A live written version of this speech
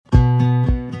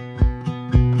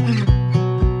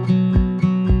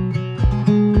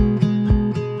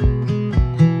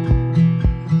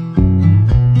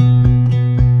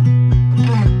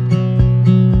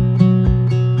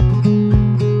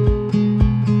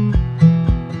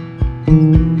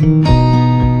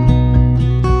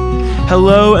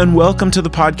Hello and welcome to the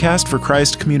podcast for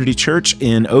Christ Community Church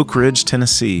in Oak Ridge,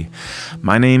 Tennessee.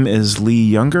 My name is Lee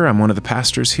Younger. I'm one of the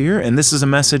pastors here, and this is a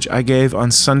message I gave on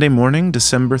Sunday morning,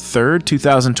 December 3rd,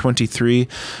 2023,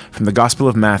 from the Gospel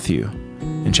of Matthew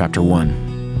in chapter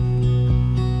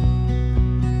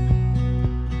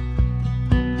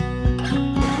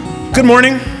 1. Good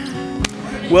morning.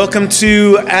 Welcome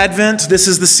to Advent. This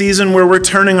is the season where we're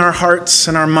turning our hearts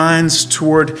and our minds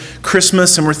toward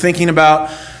Christmas, and we're thinking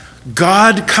about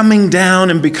God coming down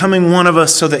and becoming one of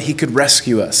us so that he could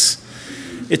rescue us.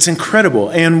 It's incredible.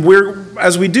 And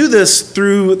as we do this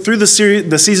through the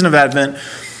season of Advent,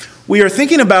 we are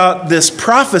thinking about this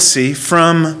prophecy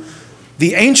from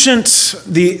the ancient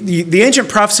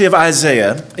prophecy of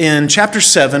Isaiah in chapter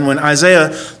 7, when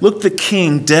Isaiah looked the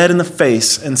king dead in the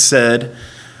face and said,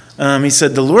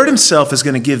 the Lord himself is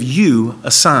going to give you a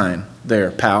sign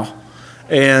there, pal.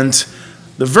 And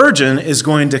the virgin is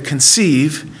going to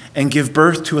conceive and give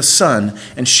birth to a son,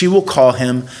 and she will call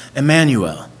him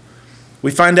Immanuel. We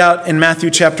find out in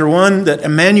Matthew chapter 1 that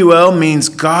Immanuel means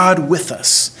God with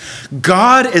us.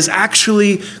 God is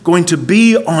actually going to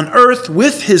be on earth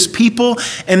with his people,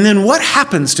 and then what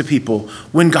happens to people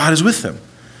when God is with them?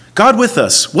 God with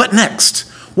us, what next?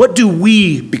 What do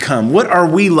we become? What are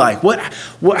we like?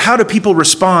 How do people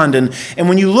respond? And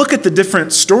when you look at the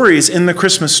different stories in the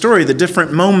Christmas story, the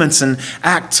different moments and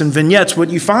acts and vignettes, what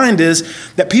you find is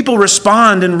that people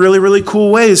respond in really, really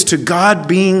cool ways to God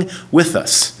being with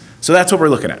us. So that's what we're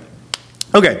looking at.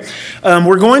 Okay,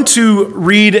 we're going to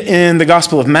read in the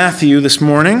Gospel of Matthew this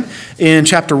morning in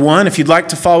chapter 1. If you'd like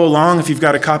to follow along, if you've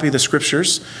got a copy of the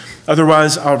Scriptures.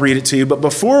 Otherwise, I'll read it to you. But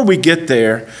before we get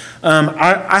there,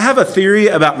 I have a theory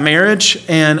about marriage,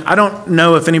 and I don't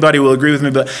know if anybody will agree with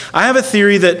me, but I have a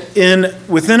theory that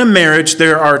within a marriage,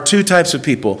 there are two types of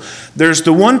people. There's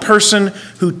the one person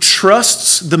who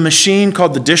trusts the machine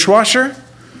called the dishwasher,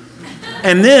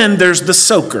 and then there's the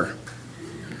soaker.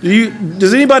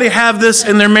 Does anybody have this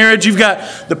in their marriage? You've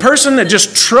got the person that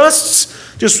just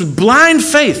trusts, just with blind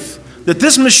faith, that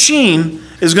this machine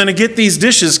is going to get these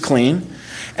dishes clean.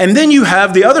 And then you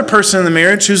have the other person in the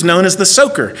marriage who's known as the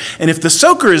soaker. And if the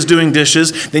soaker is doing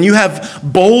dishes, then you have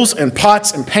bowls and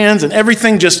pots and pans and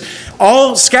everything just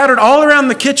all scattered all around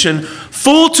the kitchen,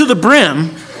 full to the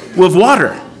brim with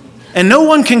water. And no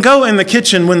one can go in the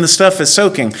kitchen when the stuff is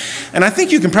soaking. And I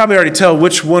think you can probably already tell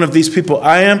which one of these people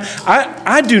I am.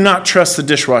 I do not trust the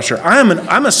dishwasher.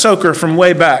 I'm a soaker from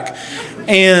way back.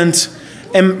 And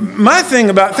my thing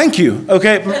about, thank you,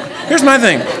 okay? Here's my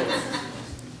thing.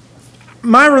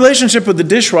 My relationship with the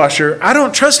dishwasher, I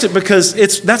don't trust it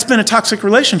because that's been a toxic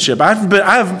relationship. I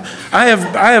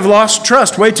have lost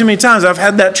trust way too many times. I've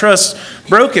had that trust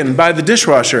broken by the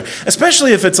dishwasher,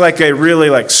 especially if it's like a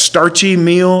really starchy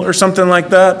meal or something like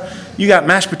that. You got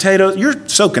mashed potatoes, you're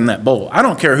soaking that bowl. I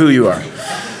don't care who you are.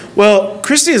 Well,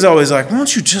 Christy is always like, why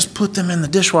don't you just put them in the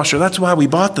dishwasher? That's why we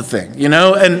bought the thing,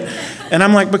 And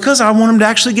I'm like, because I want them to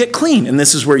actually get clean. And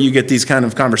this is where you get these kind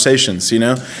of conversations,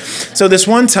 So this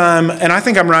one time, and I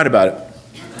think I'm right about it.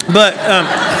 But,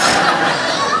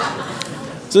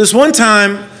 so this one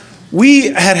time,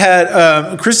 we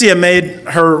had Christy had made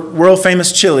her world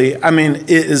famous chili. I mean, it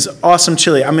is awesome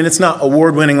chili. I mean, it's not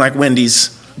award-winning like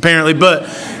Wendy's, apparently, but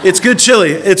it's good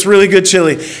chili. It's really good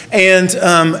chili. And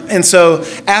so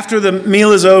after the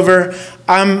meal is over,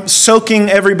 I'm soaking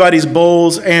everybody's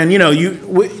bowls, and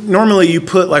normally you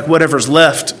put whatever's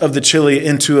left of the chili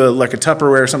into a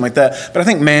Tupperware or something like that. But I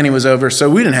think Manny was over, so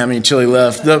we didn't have any chili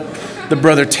left. The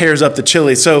brother tears up the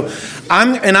chili. So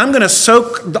I'm going to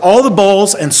soak all the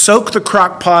bowls and soak the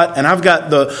crock pot, and I've got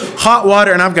the hot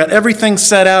water, and I've got everything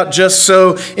set out just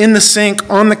so in the sink,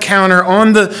 on the counter,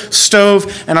 on the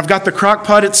stove, and I've got the crock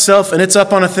pot itself, and it's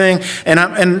up on a thing, and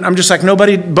I'm just like,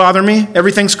 nobody bother me.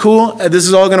 Everything's cool. This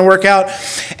is all going to work out.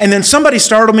 And then somebody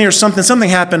startled me or something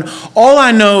happened. All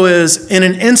I know is in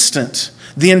an instant,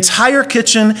 the entire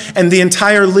kitchen and the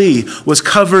entire Lee was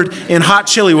covered in hot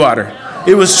chili water.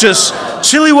 It was just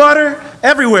chili water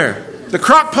everywhere. The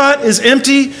crock pot is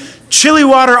empty, chili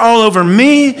water all over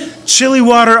me, chili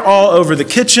water all over the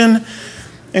kitchen.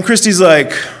 And Christy's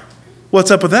like,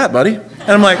 what's up with that, buddy? And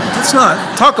I'm like, let's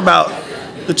not talk about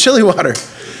the chili water.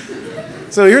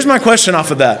 So here's my question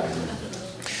off of that.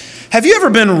 Have you ever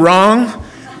been wrong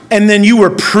and then you were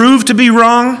proved to be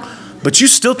wrong, but you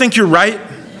still think you're right?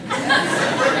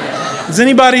 Is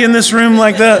anybody in this room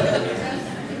like that?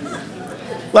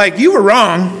 You were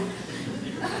wrong.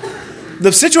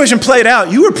 The situation played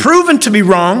out. You were proven to be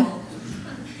wrong.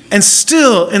 And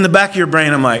still in the back of your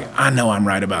brain, I'm like, I know I'm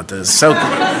right about this.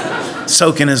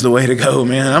 Soaking is the way to go,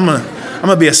 man. I'm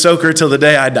gonna be a soaker till the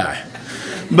day I die.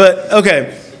 But,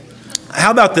 okay,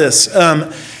 how about this?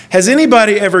 Has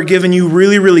anybody ever given you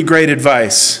really, really great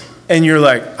advice and you're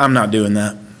like, I'm not doing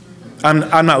that.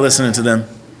 I'm not listening to them.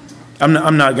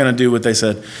 I'm not going to do what they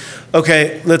said.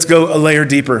 Okay, let's go a layer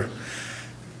deeper.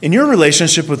 In your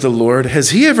relationship with the Lord, has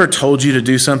he ever told you to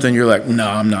do something you're like, no,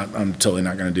 I'm totally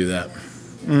not going to do that?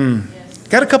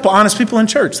 Got a couple honest people in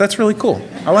church. That's really cool.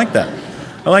 I like that.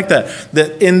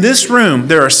 That in this room,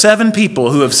 there are 7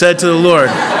 people who have said to the Lord,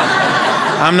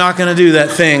 I'm not going to do that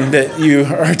thing that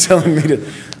you're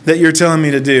telling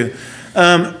me to do.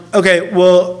 Okay,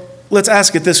 well, let's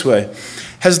ask it this way.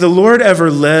 Has the Lord ever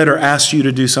led or asked you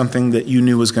to do something that you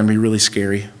knew was going to be really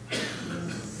scary?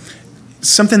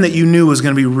 Something that you knew was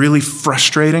going to be really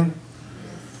frustrating?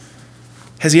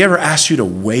 Has he ever asked you to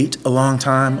wait a long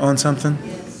time on something?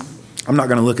 I'm not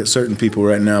going to look at certain people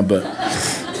right now, but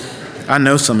I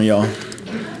know some of y'all.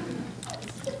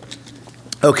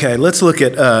 Okay, let's look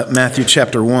at Matthew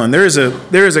chapter 1. There is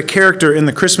a character in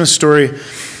the Christmas story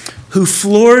who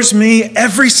floors me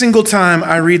every single time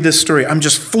I read this story. I'm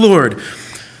just floored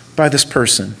by this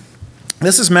person.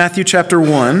 This is Matthew chapter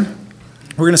 1.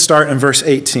 We're going to start in verse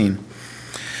 18.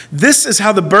 This is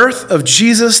how the birth of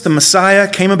Jesus, the Messiah,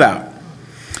 came about.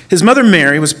 His mother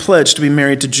Mary was pledged to be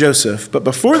married to Joseph, but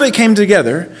before they came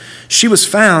together, she was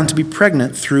found to be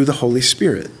pregnant through the Holy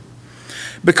Spirit.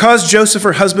 Because Joseph,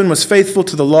 her husband, was faithful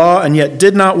to the law and yet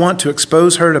did not want to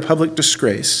expose her to public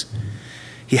disgrace,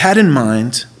 he had in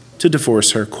mind to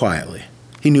divorce her quietly.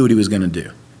 He knew what he was going to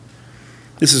do.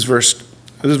 This is verse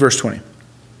 20.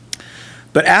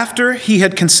 But after he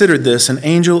had considered this, an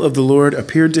angel of the Lord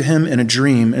appeared to him in a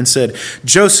dream and said,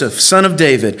 Joseph, son of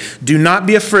David, do not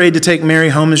be afraid to take Mary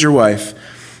home as your wife,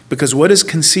 because what is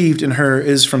conceived in her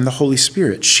is from the Holy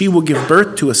Spirit. She will give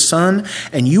birth to a son,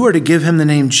 and you are to give him the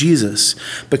name Jesus,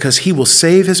 because he will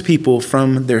save his people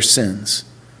from their sins.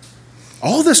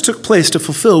 All this took place to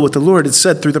fulfill what the Lord had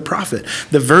said through the prophet.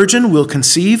 The virgin will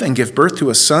conceive and give birth to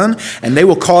a son, and they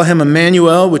will call him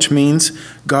Immanuel, which means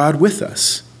God with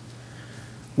us.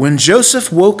 When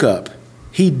Joseph woke up,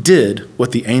 he did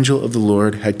what the angel of the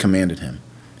Lord had commanded him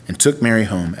and took Mary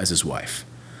home as his wife.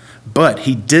 But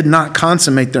he did not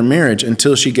consummate their marriage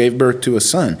until she gave birth to a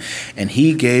son, and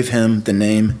he gave him the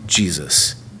name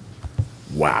Jesus.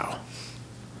 Wow.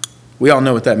 We all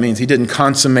know what that means. He didn't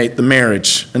consummate the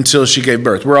marriage until she gave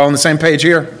birth. We're all on the same page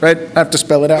here, right? I have to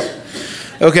spell it out.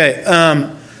 Okay,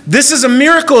 this is a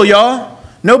miracle, y'all.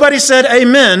 Nobody said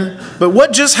amen, but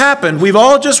what just happened, we've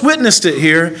all just witnessed it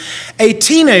here. A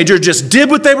teenager just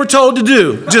did what they were told to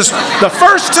do. Just the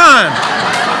first time.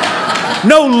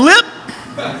 No lip.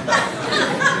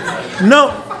 No.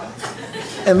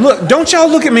 And look, don't y'all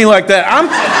look at me like that.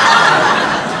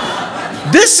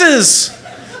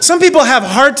 Some people have a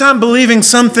hard time believing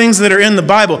some things that are in the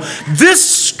Bible. This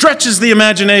stretches the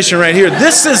imagination right here.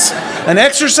 This is an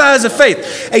exercise of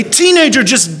faith. A teenager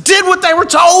just did what they were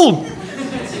told.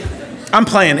 I'm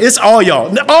playing. It's all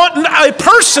y'all. A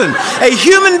person, a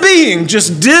human being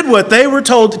just did what they were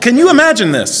told. Can you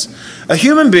imagine this? A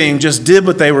human being just did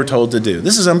what they were told to do.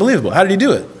 This is unbelievable. How did he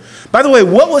do it? By the way,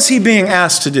 what was he being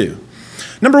asked to do?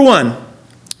 Number one,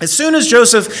 as soon as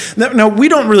Joseph, no, we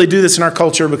don't really do this in our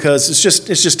culture because it's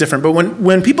just different. But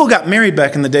when people got married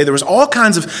back in the day, there was all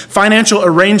kinds of financial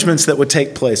arrangements that would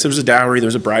take place. There was a dowry, there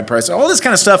was a bride price, all this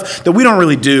kind of stuff that we don't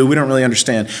really do, we don't really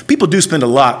understand. People do spend a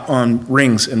lot on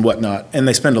rings and whatnot, and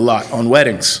they spend a lot on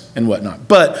weddings and whatnot.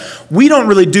 But we don't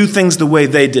really do things the way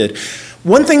they did.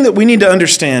 One thing that we need to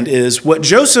understand is what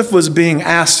Joseph was being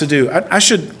asked to do. I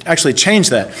should actually change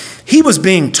that. He was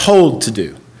being told to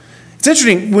do. It's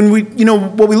interesting, when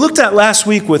what we looked at last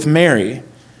week with Mary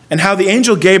and how the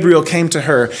angel Gabriel came to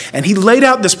her and he laid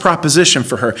out this proposition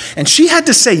for her and she had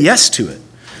to say yes to it.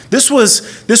 This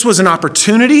was an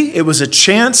opportunity, it was a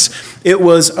chance, it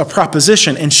was a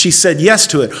proposition, and she said yes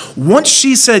to it. Once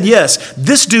she said yes,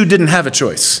 this dude didn't have a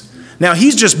choice. Now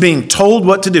he's just being told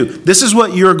what to do. This is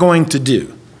what you're going to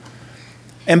do.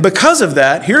 And because of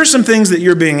that, here are some things that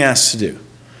you're being asked to do.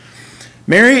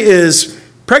 Mary is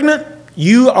pregnant.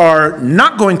 You are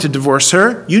not going to divorce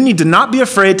her. You need to not be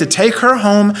afraid to take her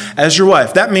home as your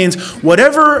wife. That means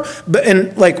whatever,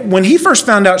 and like when he first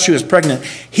found out she was pregnant,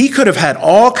 he could have had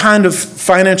all kind of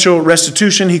financial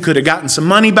restitution. He could have gotten some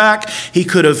money back. He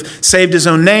could have saved his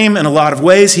own name in a lot of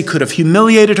ways. He could have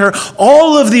humiliated her.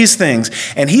 All of these things.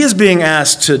 And he is being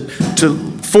asked to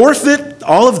forfeit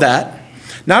all of that.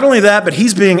 Not only that, but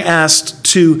he's being asked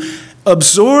to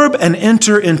absorb and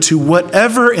enter into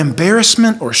whatever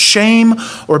embarrassment or shame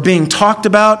or being talked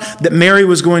about that Mary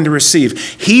was going to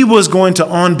receive. He was going to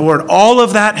onboard all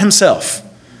of that himself.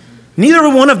 Neither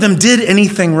one of them did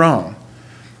anything wrong.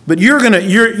 But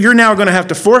you're now going to have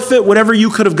to forfeit whatever you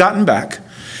could have gotten back.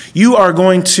 You are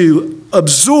going to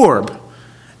absorb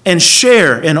and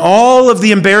share in all of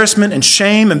the embarrassment and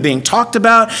shame and being talked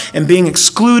about and being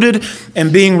excluded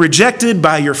and being rejected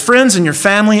by your friends and your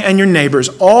family and your neighbors,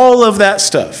 all of that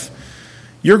stuff.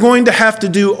 You're going to have to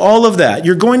do all of that.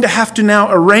 You're going to have to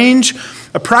now arrange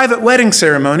a private wedding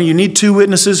ceremony. You need 2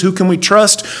 witnesses. Who can we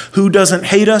trust? Who doesn't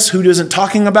hate us? Who isn't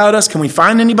talking about us? Can we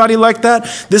find anybody like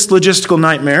that? This logistical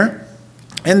nightmare.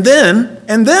 And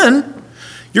then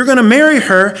you're going to marry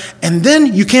her, and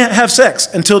then you can't have sex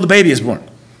until the baby is born.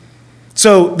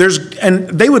 So and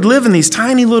they would live in these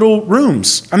tiny little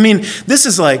rooms. I mean, this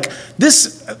is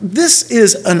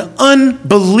an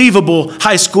unbelievable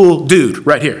high school dude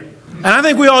right here. And I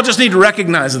think we all just need to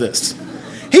recognize this.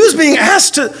 He was being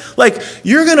asked to,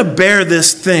 you're going to bear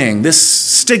this thing, this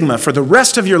stigma for the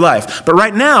rest of your life. But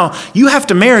right now, you have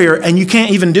to marry her and you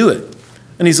can't even do it.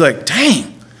 And he's like,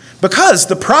 dang. Because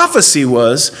the prophecy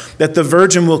was that the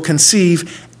virgin will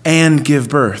conceive and give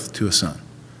birth to a son.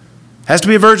 Has to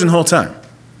be a virgin the whole time.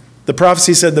 The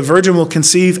prophecy said the virgin will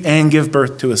conceive and give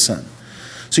birth to a son.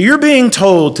 So you're being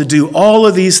told to do all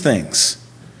of these things.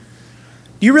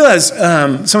 You realize,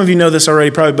 some of you know this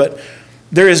already probably, but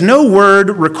there is no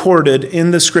word recorded in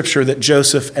the scripture that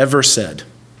Joseph ever said.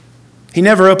 He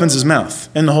never opens his mouth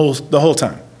in the whole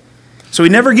time. So he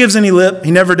never gives any lip.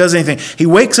 He never does anything. He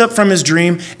wakes up from his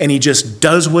dream and he just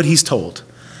does what he's told.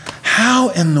 How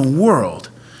in the world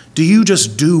do you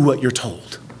just do what you're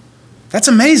told? That's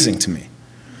amazing to me.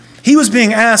 He was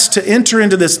being asked to enter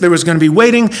into this. There was going to be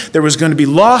waiting. There was going to be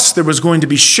loss. There was going to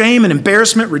be shame and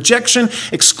embarrassment, rejection,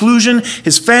 exclusion,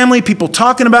 his family, people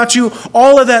talking about you,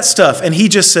 all of that stuff. And he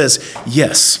just says,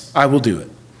 yes, I will do it.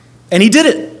 And he did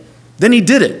it. Then he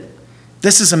did it.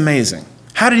 This is amazing.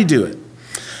 How did he do it?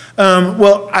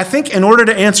 Well, I think in order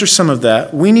to answer some of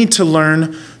that, we need to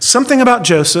learn something about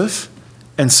Joseph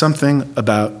and something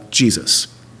about Jesus.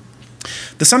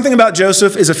 The something about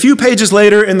Joseph is a few pages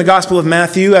later in the Gospel of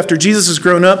Matthew, after Jesus has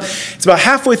grown up. It's about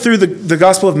halfway through the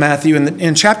Gospel of Matthew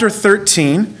in chapter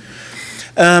 13.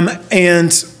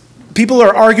 And people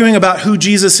are arguing about who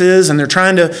Jesus is, and they're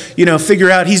trying to,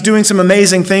 figure out he's doing some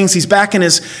amazing things. He's back in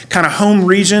his kind of home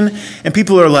region, and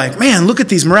people are like, man, look at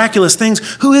these miraculous things.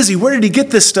 Who is he? Where did he get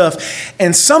this stuff?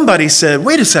 And somebody said,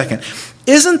 wait a second,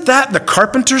 isn't that the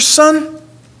carpenter's son?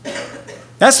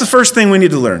 That's the first thing we need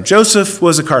to learn. Joseph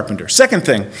was a carpenter. Second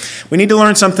thing, we need to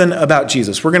learn something about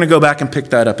Jesus. We're going to go back and pick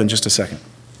that up in just a second.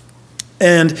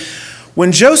 And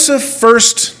when Joseph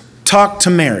first talked to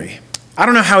Mary, I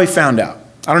don't know how he found out.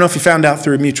 I don't know if he found out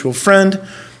through a mutual friend.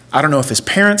 I don't know if his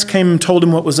parents came and told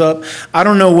him what was up. I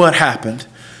don't know what happened.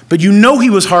 But he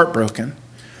was heartbroken.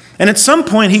 And at some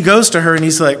point he goes to her and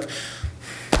he's like,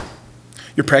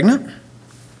 you're pregnant?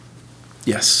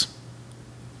 Yes.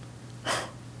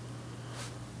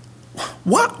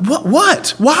 What?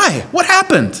 Why? What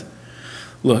happened?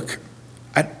 Look,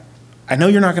 I know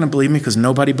you're not going to believe me because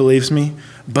nobody believes me,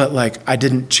 but I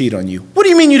didn't cheat on you. What do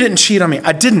you mean you didn't cheat on me?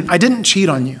 I didn't cheat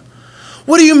on you.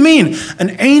 What do you mean?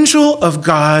 An angel of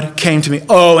God came to me.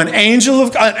 Oh, an angel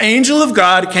of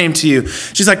God came to you.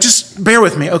 She's like, just bear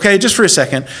with me, okay? Just for a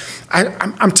second.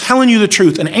 I'm telling you the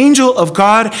truth. An angel of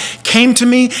God came to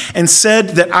me and said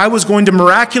that I was going to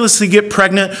miraculously get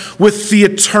pregnant with the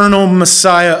eternal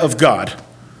Messiah of God,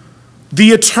 the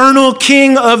eternal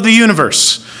King of the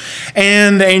universe.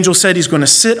 And the angel said he's going to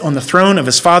sit on the throne of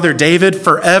his father David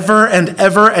forever and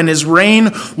ever, and his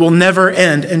reign will never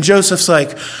end. And Joseph's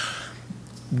like,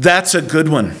 that's a good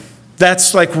one.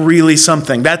 That's really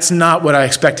something. That's not what I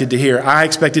expected to hear. I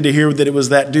expected to hear that it was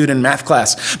that dude in math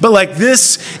class. But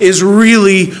this is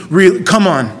really, come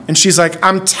on. And she's like,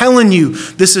 I'm telling you,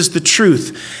 this is the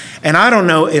truth. And I don't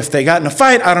know if they got in a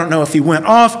fight. I don't know if he went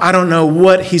off. I don't know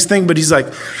what he's thinking, but he's like,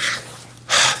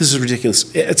 this is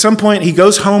ridiculous. At some point, he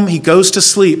goes home, he goes to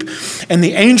sleep, and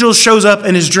the angel shows up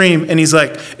in his dream, and he's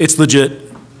like, it's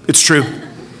legit. It's true.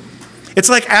 It's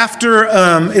like after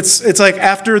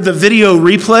after the video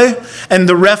replay and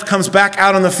the ref comes back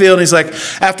out on the field and he's like,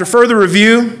 after further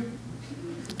review,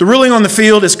 the ruling on the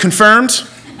field is confirmed.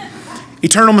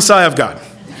 Eternal Messiah of God.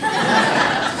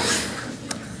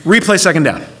 Replay second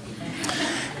down.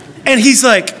 And he's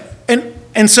like,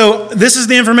 and so this is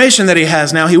the information that he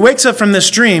has now. He wakes up from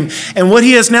this dream, and what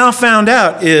he has now found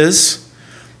out is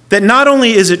that not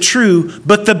only is it true,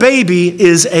 but the baby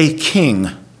is a king.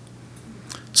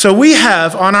 So we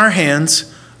have on our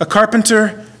hands a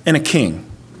carpenter and a king.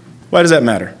 Why does that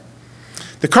matter?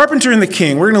 The carpenter and the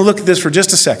king, we're going to look at this for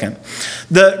just a second.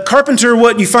 The carpenter,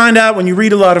 what you find out when you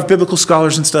read a lot of biblical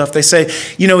scholars and stuff, they say,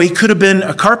 he could have been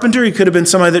a carpenter, he could have been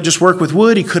somebody that just worked with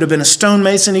wood, he could have been a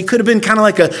stonemason, he could have been kind of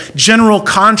like a general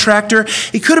contractor,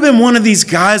 he could have been one of these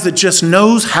guys that just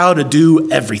knows how to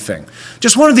do everything.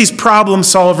 Just one of these problem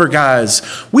solver guys.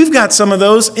 We've got some of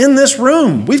those in this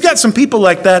room. We've got some people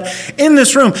like that in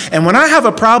this room. And when I have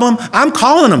a problem, I'm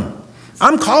calling them.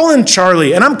 I'm calling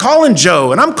Charlie, and I'm calling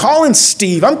Joe, and I'm calling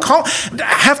Steve.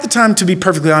 Half the time, to be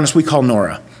perfectly honest, we call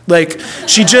Nora.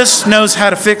 She just knows how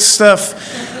to fix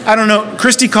stuff. I don't know.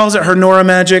 Christy calls it her Nora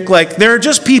magic. There are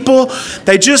just people,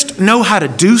 they just know how to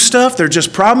do stuff. They're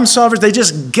just problem solvers. They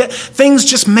just things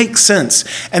just make sense,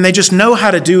 and they just know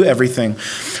how to do everything.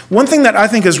 One thing that I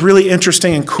think is really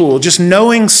interesting and cool, just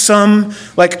knowing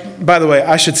by the way,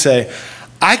 I should say,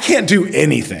 I can't do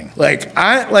anything.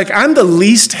 I'm the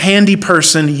least handy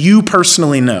person you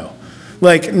personally know.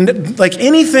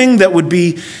 Anything that would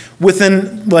be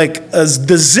within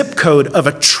the zip code of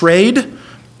a trade,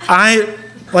 I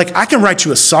can write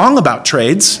you a song about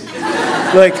trades.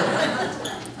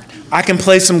 I can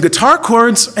play some guitar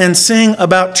chords and sing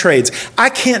about trades. I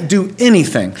can't do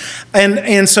anything.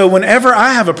 And so whenever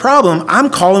I have a problem, I'm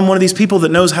calling one of these people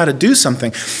that knows how to do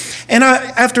something. And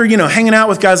after hanging out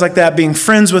with guys like that, being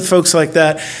friends with folks like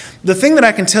that, the thing that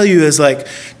I can tell you is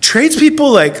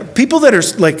tradespeople, people that are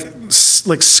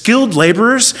skilled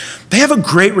laborers, they have a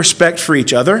great respect for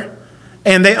each other.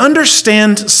 And they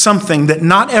understand something that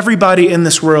not everybody in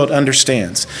this world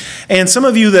understands. And some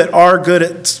of you that are good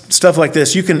at stuff like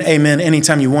this, you can amen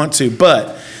anytime you want to.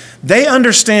 But they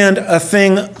understand a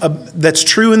thing that's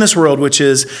true in this world, which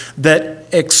is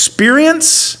that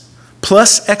experience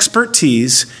plus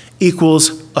expertise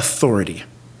equals authority.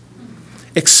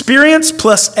 Experience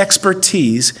plus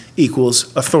expertise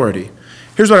equals authority.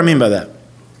 Here's what I mean by that.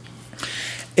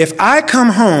 If I come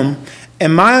home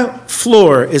and my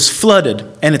floor is flooded,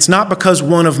 and it's not because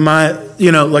one of my,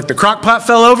 the crock pot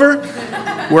fell over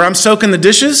where I'm soaking the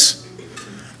dishes,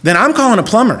 then I'm calling a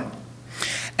plumber.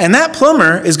 And that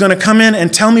plumber is going to come in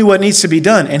and tell me what needs to be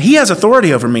done. And he has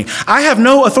authority over me. I have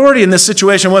no authority in this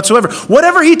situation whatsoever.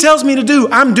 Whatever he tells me to do,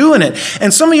 I'm doing it.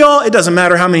 And some of y'all, it doesn't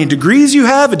matter how many degrees you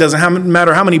have. It doesn't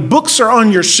matter how many books are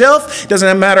on your shelf. It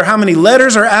doesn't matter how many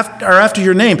letters are after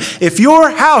your name. If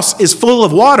your house is full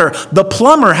of water, the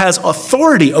plumber has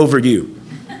authority over you.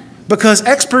 Because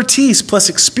expertise plus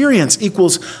experience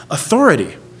equals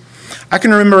authority. I can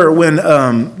remember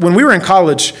when we were in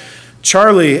college,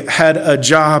 Charlie had a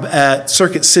job at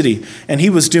Circuit City, and he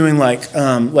was doing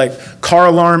car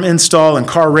alarm install and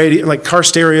car radio, car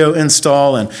stereo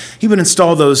install, and he would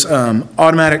install those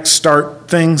automatic start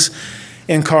things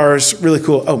in cars. Really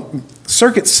cool. Oh,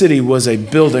 Circuit City was a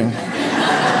building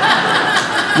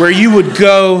where you would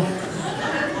go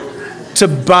to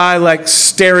buy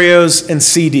stereos and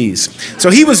CDs. So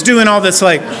he was doing all this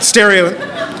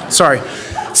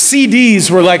CDs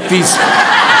were these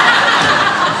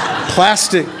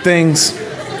plastic things.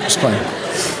 Just playing.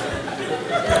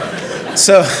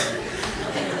 So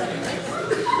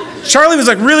Charlie was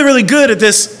really, really good at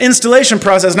this installation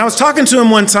process. And I was talking to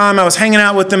him one time. I was hanging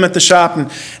out with him at the shop,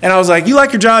 and I was like, "You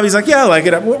like your job?" He's like, "Yeah, I like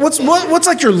it." What's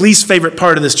your least favorite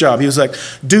part of this job? He was like,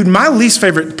 "Dude, my least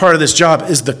favorite part of this job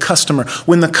is the customer.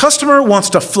 When the customer wants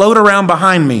to float around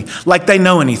behind me like they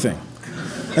know anything.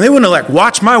 And they want to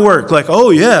watch my work, oh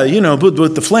yeah,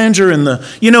 with the flanger and the,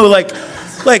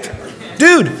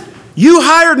 dude, you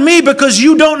hired me because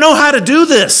you don't know how to do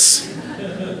this.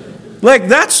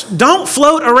 Don't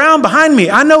float around behind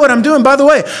me. I know what I'm doing. By the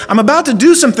way, I'm about to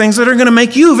do some things that are going to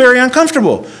make you very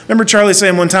uncomfortable." Remember Charlie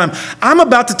saying one time, "I'm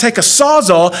about to take a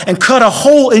Sawzall and cut a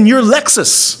hole in your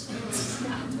Lexus.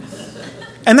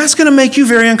 And that's going to make you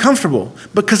very uncomfortable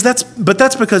because that's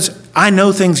because I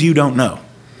know things you don't know.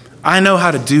 I know how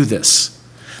to do this."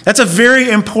 That's a very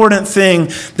important thing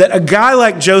that a guy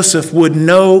like Joseph would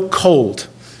know cold,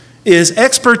 is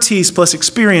expertise plus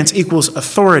experience equals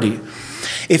authority.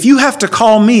 If you have to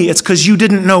call me, it's because you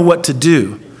didn't know what to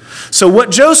do. So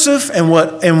what Joseph and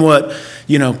what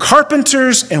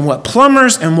carpenters and what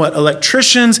plumbers and what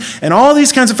electricians and all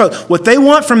these kinds of folks, what they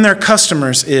want from their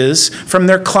customers is, from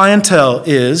their clientele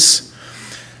is,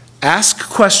 ask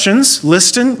questions,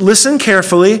 listen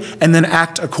carefully, and then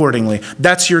act accordingly.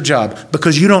 That's your job,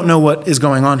 because you don't know what is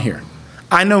going on here.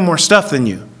 I know more stuff than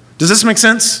you. Does this make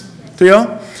sense to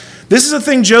y'all? This is a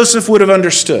thing Joseph would have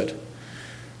understood.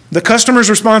 The customer's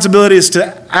responsibility is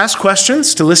to ask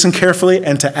questions, to listen carefully,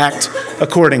 and to act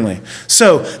accordingly.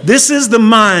 So this is the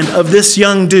mind of this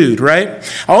young dude, right?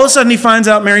 All of a sudden he finds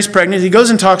out Mary's pregnant. He goes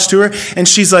and talks to her, and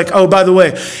she's like, "Oh, by the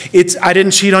way, I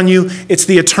didn't cheat on you. It's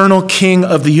the eternal king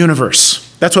of the universe."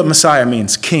 That's what Messiah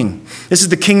means, king. This is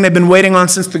the king they've been waiting on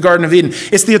since the Garden of Eden.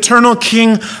 It's the eternal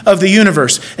king of the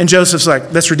universe. And Joseph's like,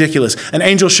 that's ridiculous. An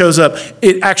angel shows up.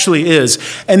 It actually is.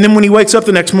 And then when he wakes up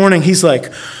the next morning, he's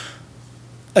like,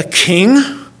 a king?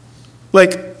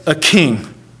 Like a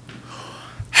king.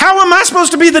 How am I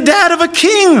supposed to be the dad of a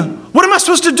king? What am I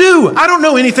supposed to do? I don't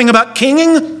know anything about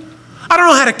kinging. I don't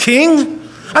know how to king.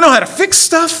 I know how to fix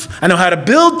stuff. I know how to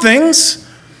build things.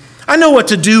 I know what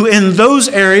to do in those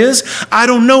areas. I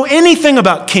don't know anything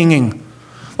about kinging.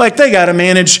 Like, they got to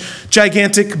manage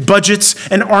gigantic budgets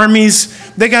and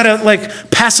armies. They got to,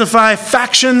 like, pacify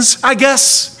factions, I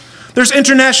guess. There's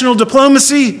international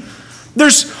diplomacy.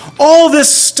 There's all this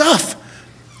stuff.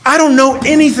 I don't know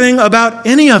anything about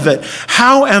any of it.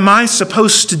 How am I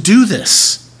supposed to do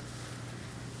this?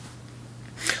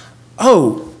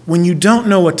 Oh, when you don't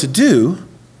know what to do,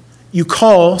 you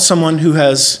call someone who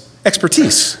has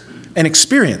expertise and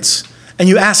experience, and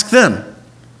you ask them.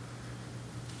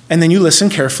 And then you listen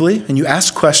carefully, and you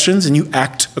ask questions, and you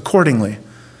act accordingly.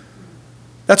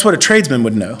 That's what a tradesman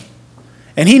would know.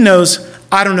 And he knows,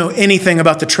 I don't know anything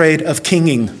about the trade of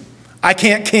kinging. I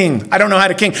can't king. I don't know how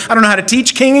to king. I don't know how to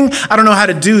teach kinging. I don't know how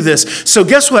to do this. So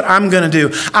guess what I'm going to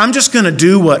do? I'm just going to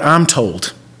do what I'm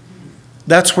told.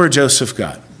 That's where Joseph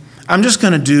got. I'm just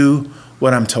going to do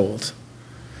what I'm told.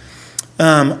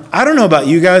 I don't know about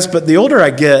you guys, but the older I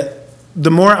get,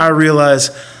 the more I realize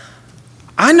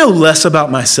I know less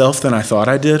about myself than I thought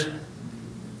I did.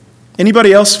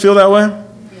 Anybody else feel that way?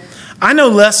 Yeah. I know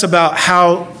less about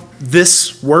how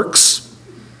this works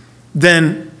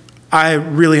than I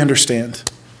really understand.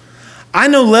 I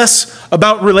know less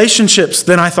about relationships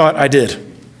than I thought I did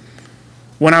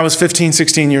when I was 15,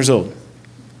 16 years old.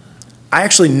 I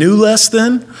actually knew less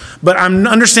then, but I'm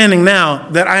understanding now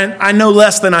that I know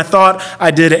less than I thought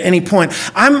I did at any point.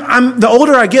 The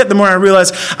older I get, the more I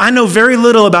realize I know very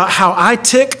little about how I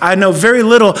tick. I know very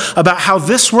little about how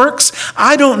this works.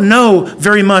 I don't know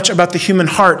very much about the human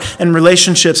heart and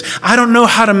relationships. I don't know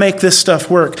how to make this stuff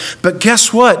work. But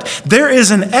guess what? There is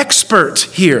an expert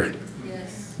here.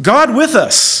 Yes. God with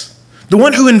us. The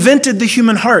one who invented the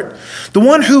human heart, the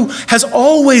one who has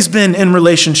always been in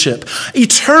relationship,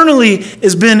 eternally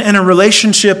has been in a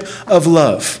relationship of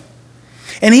love.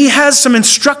 And he has some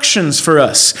instructions for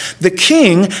us. The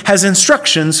king has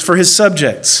instructions for his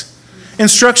subjects.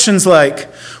 Instructions like,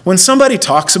 when somebody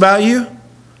talks about you,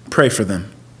 pray for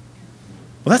them.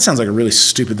 Well, that sounds like a really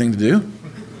stupid thing to do.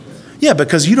 Yeah,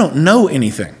 because you don't know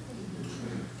anything.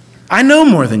 I know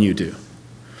more than you do.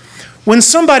 When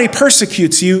somebody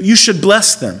persecutes you, you should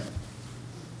bless them.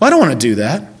 Well, I don't want to do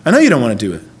that. I know you don't want to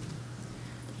do it.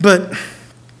 But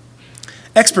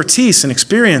expertise and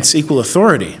experience equal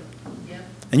authority. Yep.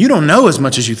 And you don't know as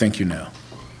much as you think you know.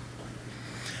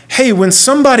 Hey, when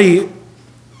somebody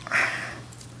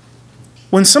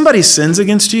sins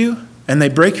against you and they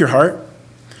break your heart,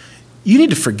 you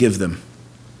need to forgive them.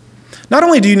 Not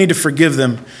only do you need to forgive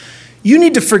them, you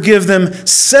need to forgive them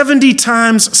 70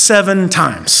 times, 7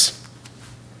 times.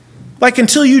 Like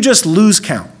until you just lose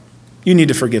count, you need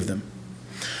to forgive them.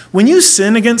 When you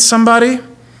sin against somebody,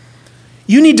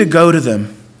 you need to go to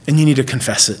them and you need to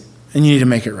confess it and you need to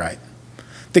make it right.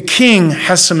 The king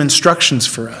has some instructions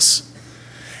for us.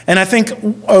 And I think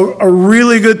a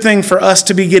really good thing for us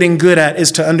to be getting good at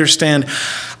is to understand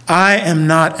I am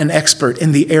not an expert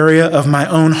in the area of my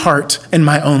own heart and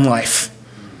my own life.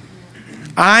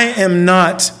 I am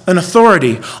not an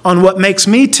authority on what makes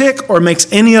me tick or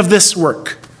makes any of this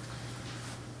work.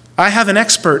 I have an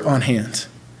expert on hand,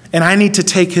 and I need to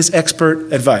take his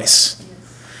expert advice.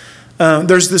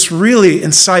 There's this really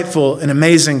insightful and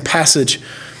amazing passage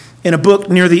in a book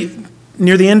near the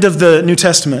end of the New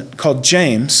Testament called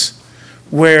James,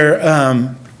 where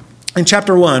in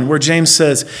chapter 1, where James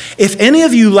says, if any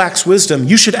of you lacks wisdom,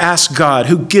 you should ask God,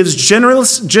 who gives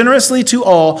generously to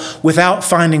all without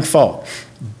finding fault.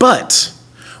 But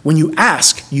when you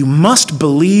ask, you must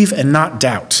believe and not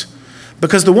doubt.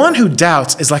 Because the one who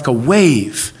doubts is like a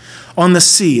wave on the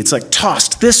sea. It's like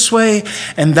tossed this way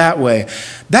and that way.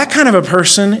 That kind of a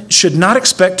person should not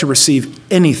expect to receive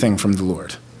anything from the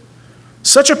Lord.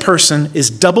 Such a person is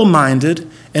double-minded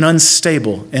and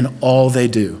unstable in all they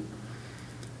do.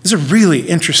 This is a really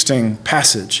interesting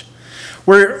passage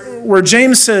where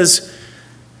James says,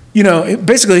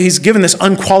 basically he's given this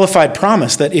unqualified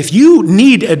promise that if you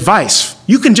need advice,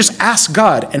 you can just ask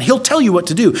God and he'll tell you what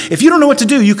to do. If you don't know what to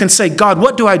do, you can say, God,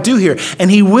 what do I do here?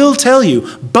 And he will tell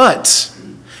you, but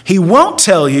he won't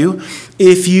tell you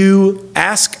if you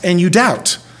ask and you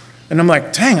doubt. And I'm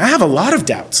like, dang, I have a lot of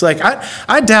doubts. Like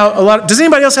I doubt a lot. Does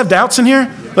anybody else have doubts in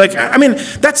here? Like, I mean,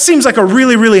 that seems like a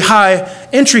really, really high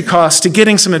entry cost to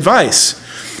getting some advice.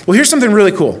 Well, here's something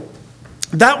really cool.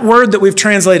 That word that we've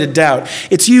translated doubt,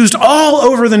 it's used all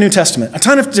over the New Testament, a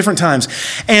ton of different times.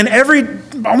 And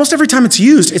almost every time it's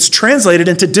used, it's translated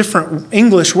into different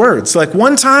English words. Like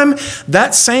one time,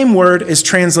 that same word is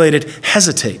translated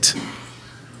hesitate.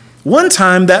 One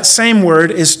time, that same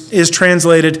word is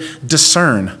translated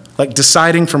discern, like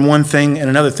deciding from one thing and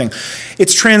another thing.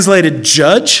 It's translated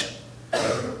judge,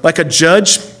 like a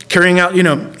judge carrying out,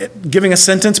 giving a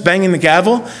sentence, banging the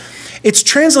gavel. It's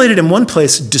translated in one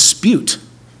place, dispute.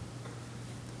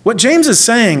 What James is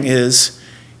saying is,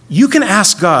 you can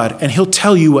ask God and he'll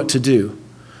tell you what to do.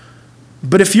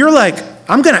 But if you're like,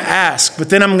 I'm going to ask, but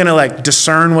then I'm going to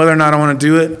discern whether or not I want to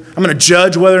do it. I'm going to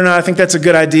judge whether or not I think that's a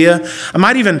good idea. I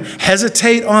might even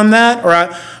hesitate on that, I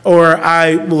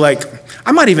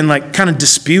might even kind of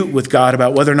dispute with God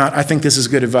about whether or not I think this is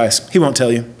good advice. He won't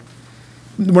tell you.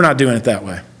 We're not doing it that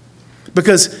way.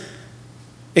 Because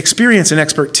experience and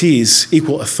expertise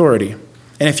equal authority.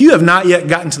 And if you have not yet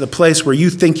gotten to the place where you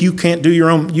think you can do your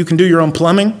own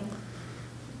plumbing,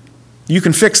 you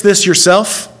can fix this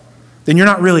yourself, then you're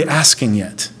not really asking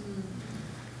yet.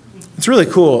 It's really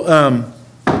cool.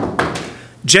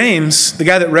 James, the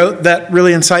guy that wrote that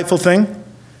really insightful thing,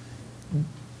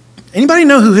 anybody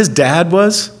know who his dad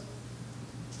was?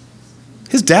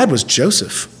 His dad was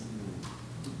Joseph.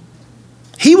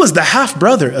 He was the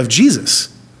half-brother of Jesus.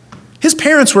 His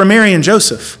parents were Mary and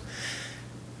Joseph.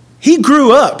 He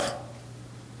grew up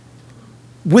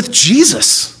with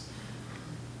Jesus.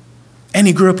 And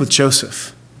he grew up with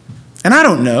Joseph. And I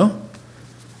don't know,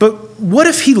 but what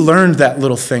if he learned that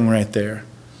little thing right there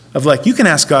of you can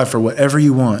ask God for whatever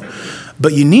you want,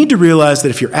 but you need to realize that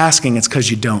if you're asking, it's because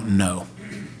you don't know.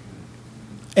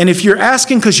 And if you're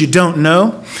asking because you don't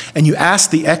know and you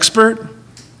ask the expert,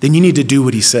 then you need to do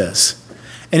what he says.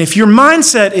 And if your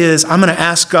mindset is, I'm going to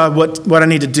ask God what I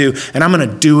need to do, and I'm going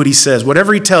to do what he says,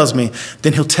 whatever he tells me,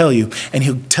 then he'll tell you, and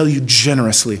he'll tell you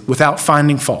generously without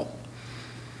finding fault.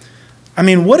 I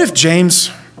mean, what if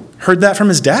James heard that from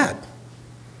his dad?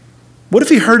 What if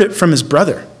he heard it from his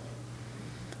brother?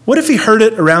 What if he heard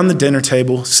it around the dinner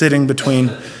table, sitting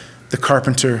between the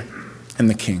carpenter and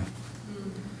the king?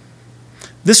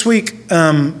 This week,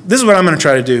 this is what I'm going to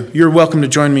try to do. You're welcome to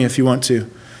join me if you want to.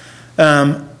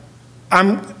 I'm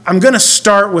going to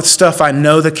start with stuff I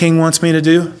know the king wants me to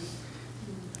do.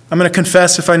 I'm going to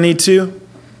confess if I need to,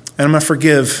 and I'm going to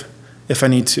forgive if I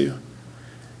need to.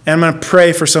 And I'm going to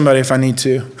pray for somebody if I need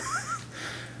to.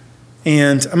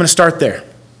 And I'm going to start there.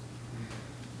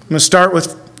 I'm going to start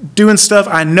with doing stuff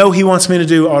I know he wants me to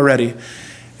do already,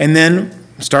 and then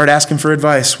start asking for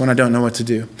advice when I don't know what to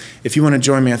do. If you want to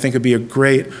join me, I think it'd be a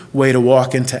great way to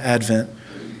walk into Advent.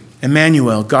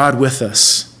 Immanuel, God with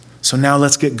us. So now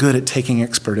let's get good at taking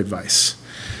expert advice.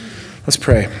 Let's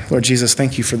pray. Lord Jesus,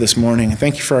 thank you for this morning. And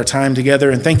thank you for our time together.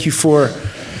 And thank you for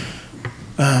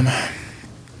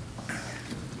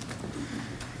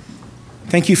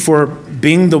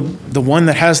being the one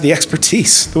that has the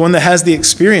expertise, the one that has the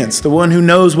experience, the one who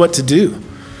knows what to do.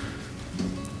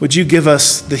 Would you give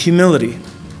us the humility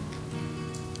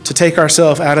to take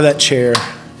ourselves out of that chair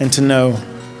and to know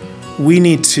we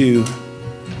need to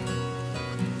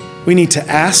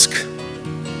ask,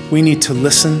 we need to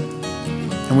listen,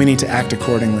 and we need to act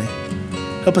accordingly.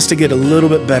 Help us to get a little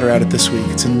bit better at it this week.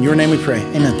 It's in your name we pray.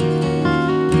 Amen.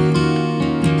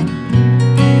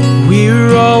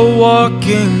 We're all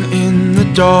walking in the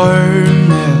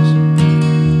darkness.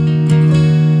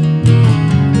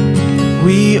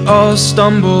 We all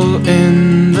stumble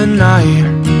in the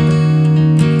night.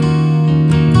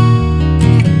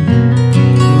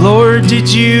 Lord,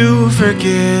 did you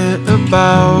forget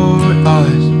about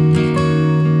us?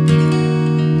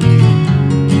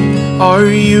 Are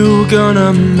you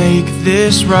gonna make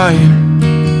this right?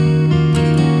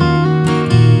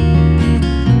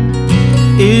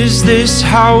 Is this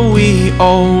how we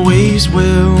always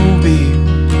will be?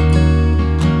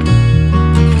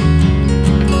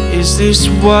 Is this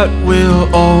what we'll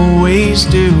always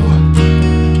do?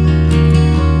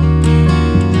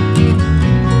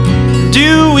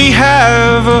 Do we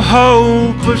have a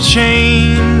hope of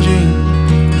changing?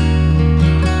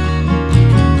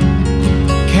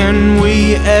 Can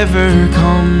we ever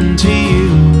come to you?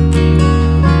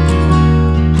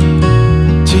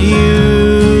 To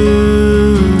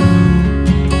you,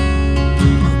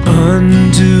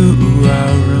 undo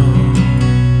our wrong,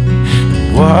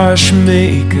 wash,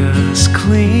 make us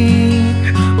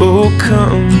clean. Oh,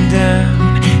 come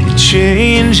down and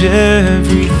change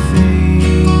everything.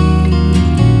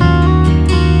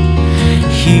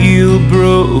 Heal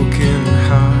broken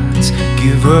hearts,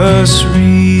 give us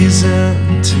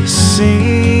reason to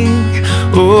sing.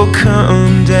 Oh,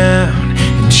 come down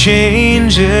and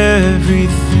change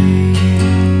everything.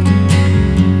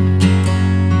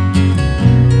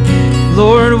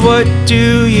 Lord, what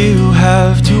do you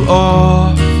have to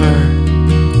offer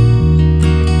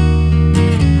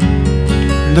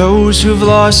those who've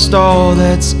lost all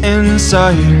that's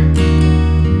inside?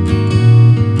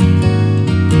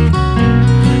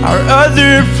 Our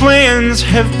other plans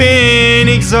have been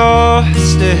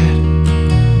exhausted.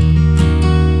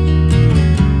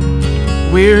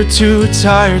 We're too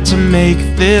tired to make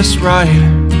this right.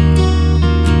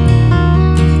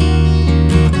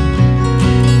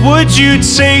 Would you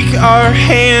take our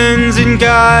hands and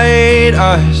guide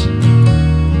us?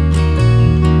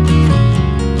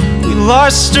 We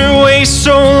lost our way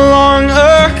so long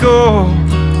ago.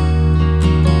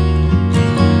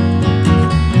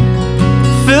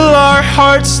 Fill our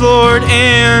hearts, Lord,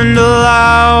 and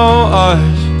allow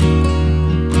us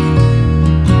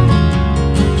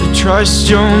to trust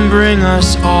you'll bring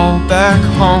us all back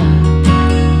home.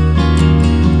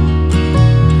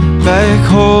 Back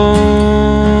home.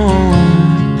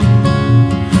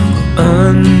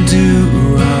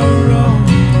 Undo our wrong.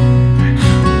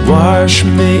 Wash,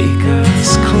 make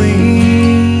us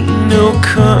clean. Oh,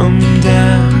 come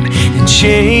down and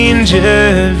change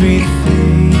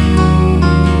everything.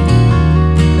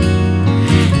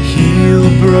 Heal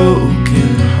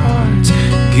broken hearts,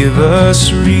 give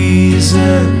us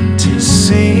reason to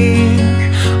sing.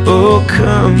 Oh,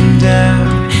 come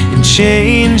down and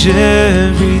change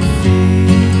everything.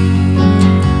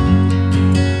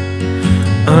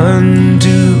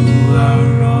 Undo our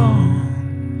wrong,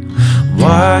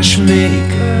 wash,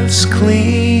 make us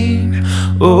clean.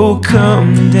 Oh,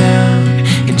 come down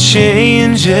and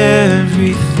change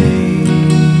everything.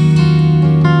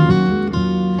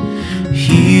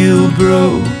 Heal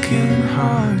broken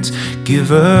hearts,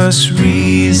 give us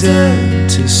reason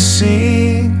to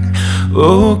sing.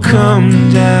 Oh,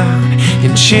 come down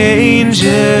and change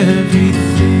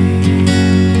everything.